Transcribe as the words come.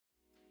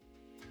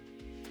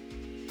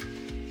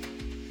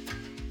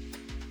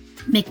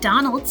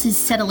McDonald's is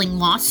settling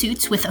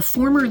lawsuits with a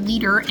former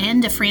leader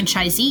and a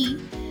franchisee.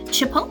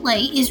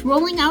 Chipotle is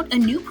rolling out a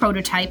new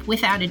prototype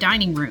without a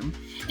dining room.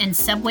 And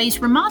Subway's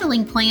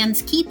remodeling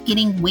plans keep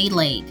getting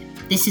waylaid.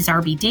 This is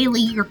RB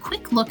Daily, your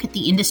quick look at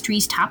the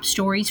industry's top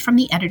stories from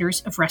the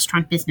editors of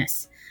Restaurant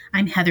Business.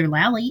 I'm Heather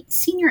Lally,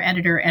 senior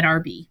editor at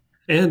RB.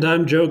 And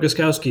I'm Joe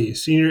Guskowski,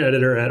 senior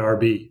editor at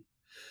RB.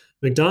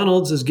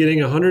 McDonald's is getting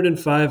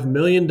 $105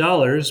 million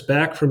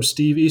back from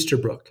Steve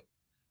Easterbrook.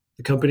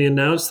 The company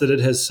announced that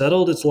it has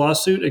settled its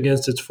lawsuit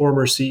against its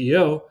former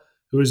CEO,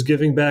 who is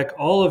giving back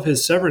all of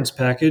his severance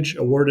package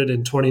awarded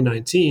in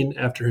 2019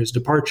 after his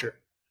departure.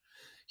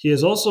 He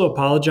has also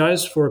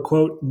apologized for,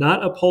 quote,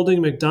 not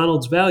upholding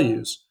McDonald's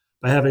values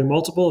by having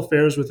multiple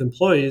affairs with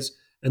employees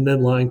and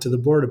then lying to the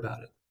board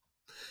about it.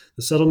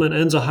 The settlement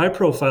ends a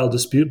high-profile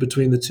dispute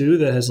between the two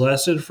that has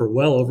lasted for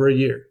well over a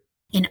year.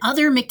 In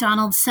other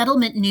McDonald's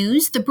settlement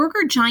news, the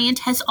burger giant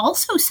has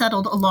also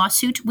settled a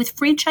lawsuit with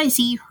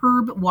franchisee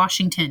Herb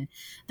Washington.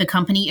 The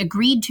company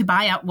agreed to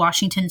buy out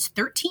Washington's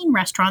 13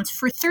 restaurants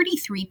for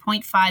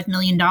 $33.5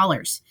 million.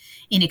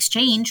 In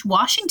exchange,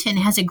 Washington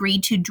has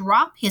agreed to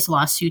drop his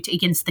lawsuit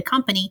against the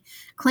company,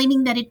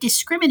 claiming that it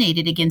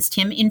discriminated against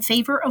him in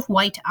favor of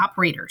white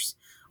operators.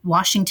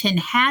 Washington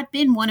had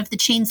been one of the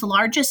chain's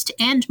largest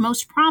and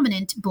most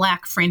prominent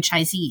black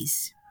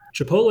franchisees.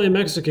 Chipotle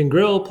Mexican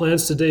Grill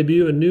plans to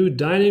debut a new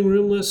dining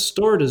roomless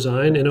store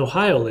design in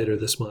Ohio later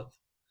this month.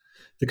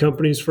 The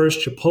company's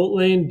first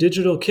Chipotlane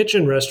digital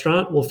kitchen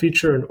restaurant will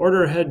feature an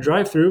order-ahead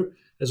drive-thru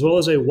as well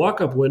as a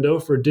walk-up window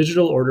for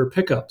digital order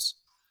pickups.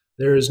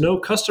 There is no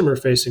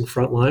customer-facing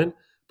front line,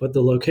 but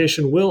the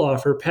location will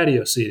offer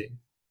patio seating.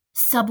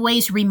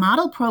 Subway's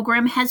remodel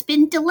program has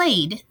been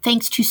delayed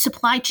thanks to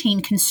supply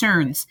chain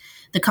concerns.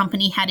 The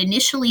company had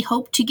initially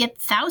hoped to get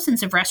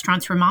thousands of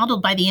restaurants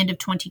remodeled by the end of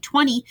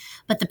 2020,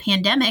 but the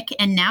pandemic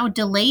and now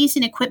delays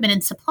in equipment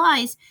and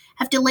supplies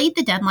have delayed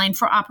the deadline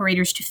for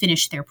operators to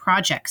finish their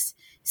projects.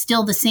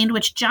 Still, the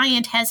sandwich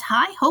giant has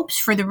high hopes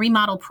for the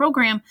remodel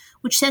program,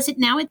 which says it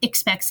now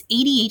expects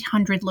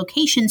 8,800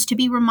 locations to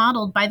be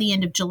remodeled by the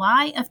end of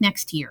July of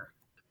next year.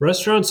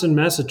 Restaurants in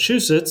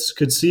Massachusetts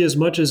could see as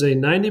much as a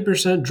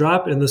 90%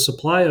 drop in the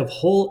supply of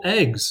whole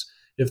eggs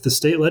if the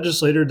state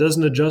legislature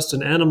doesn't adjust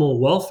an animal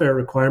welfare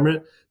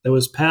requirement that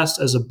was passed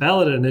as a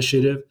ballot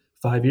initiative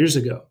 5 years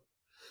ago.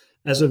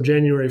 As of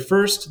January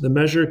 1st, the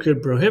measure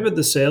could prohibit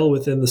the sale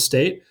within the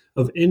state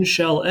of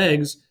in-shell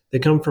eggs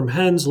that come from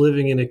hens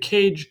living in a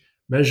cage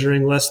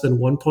measuring less than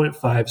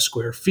 1.5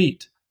 square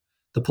feet.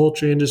 The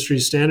poultry industry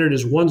standard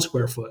is 1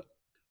 square foot.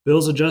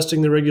 Bills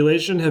adjusting the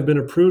regulation have been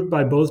approved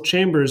by both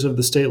chambers of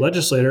the state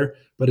legislature,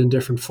 but in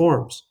different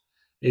forms.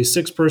 A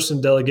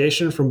 6-person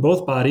delegation from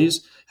both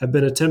bodies have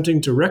been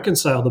attempting to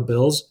reconcile the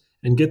bills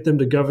and get them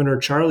to Governor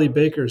Charlie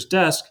Baker's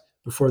desk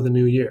before the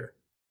new year.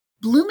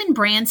 Bloomin'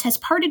 Brands has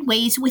parted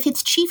ways with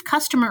its chief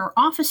customer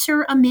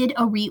officer amid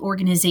a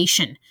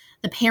reorganization.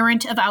 The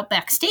parent of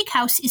Outback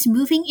Steakhouse is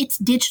moving its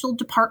digital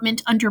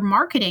department under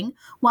marketing,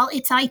 while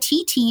its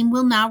IT team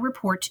will now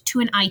report to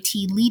an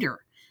IT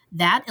leader.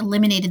 That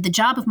eliminated the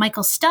job of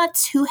Michael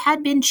Stutz, who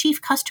had been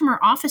chief customer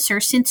officer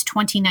since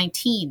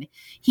 2019.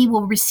 He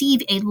will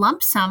receive a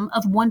lump sum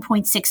of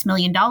 $1.6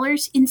 million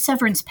in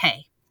severance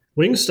pay.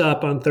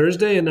 Wingstop on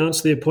Thursday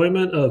announced the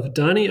appointment of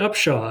Donnie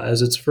Upshaw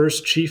as its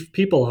first chief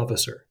people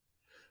officer.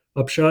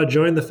 Upshaw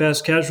joined the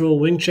fast casual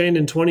wing chain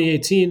in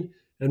 2018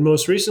 and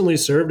most recently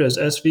served as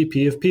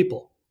SVP of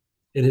People.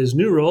 In his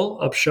new role,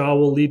 Upshaw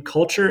will lead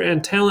culture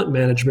and talent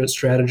management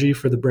strategy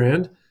for the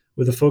brand,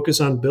 with a focus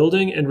on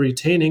building and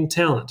retaining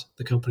talent,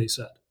 the company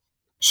said.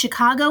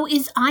 Chicago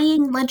is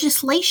eyeing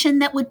legislation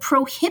that would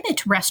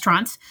prohibit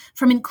restaurants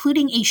from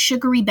including a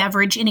sugary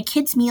beverage in a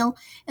kid's meal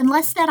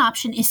unless that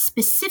option is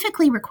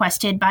specifically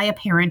requested by a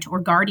parent or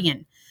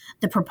guardian.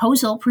 The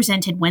proposal,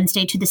 presented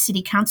Wednesday to the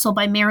City Council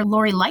by Mayor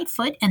Lori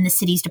Lightfoot and the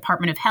city's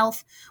Department of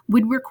Health,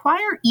 would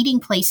require eating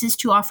places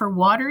to offer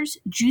waters,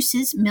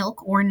 juices,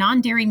 milk, or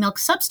non-dairy milk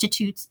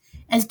substitutes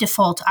as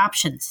default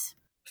options.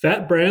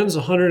 Fat Brand's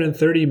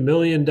 $130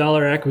 million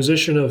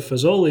acquisition of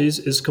Fazoli's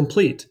is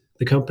complete,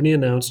 the company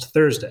announced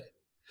Thursday.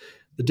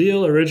 The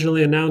deal,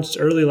 originally announced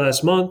early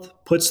last month,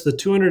 puts the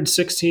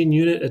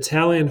 216-unit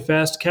Italian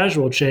fast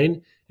casual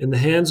chain in the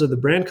hands of the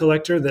brand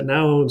collector that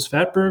now owns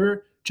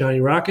Fatburger, Johnny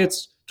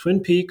Rockets, Twin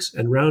Peaks,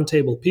 and Round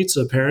Table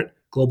Pizza parent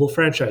Global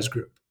Franchise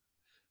Group.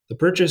 The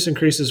purchase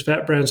increases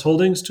Fat Brand's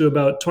holdings to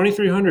about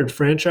 2,300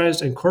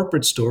 franchised and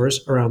corporate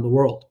stores around the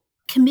world.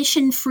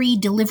 Commission-free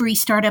delivery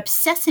startup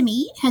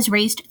Sesame has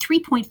raised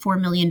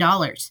 $3.4 million.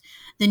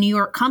 The New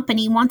York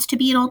company wants to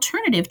be an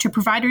alternative to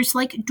providers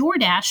like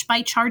DoorDash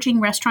by charging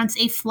restaurants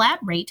a flat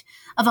rate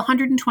of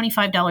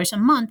 $125 a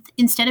month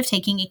instead of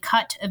taking a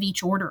cut of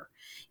each order.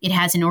 It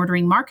has an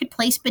ordering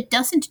marketplace but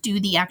doesn't do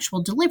the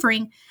actual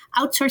delivering,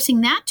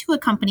 outsourcing that to a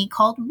company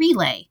called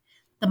Relay.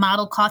 The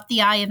model caught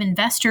the eye of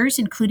investors,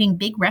 including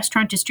big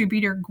restaurant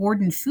distributor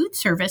Gordon Food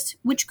Service,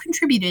 which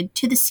contributed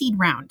to the seed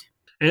round.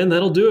 And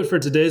that'll do it for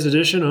today's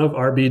edition of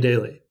RB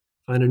Daily.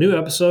 Find a new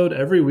episode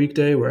every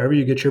weekday wherever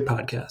you get your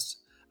podcasts.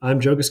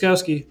 I'm Joe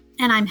Guskowski.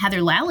 And I'm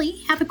Heather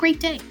Lally. Have a great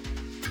day.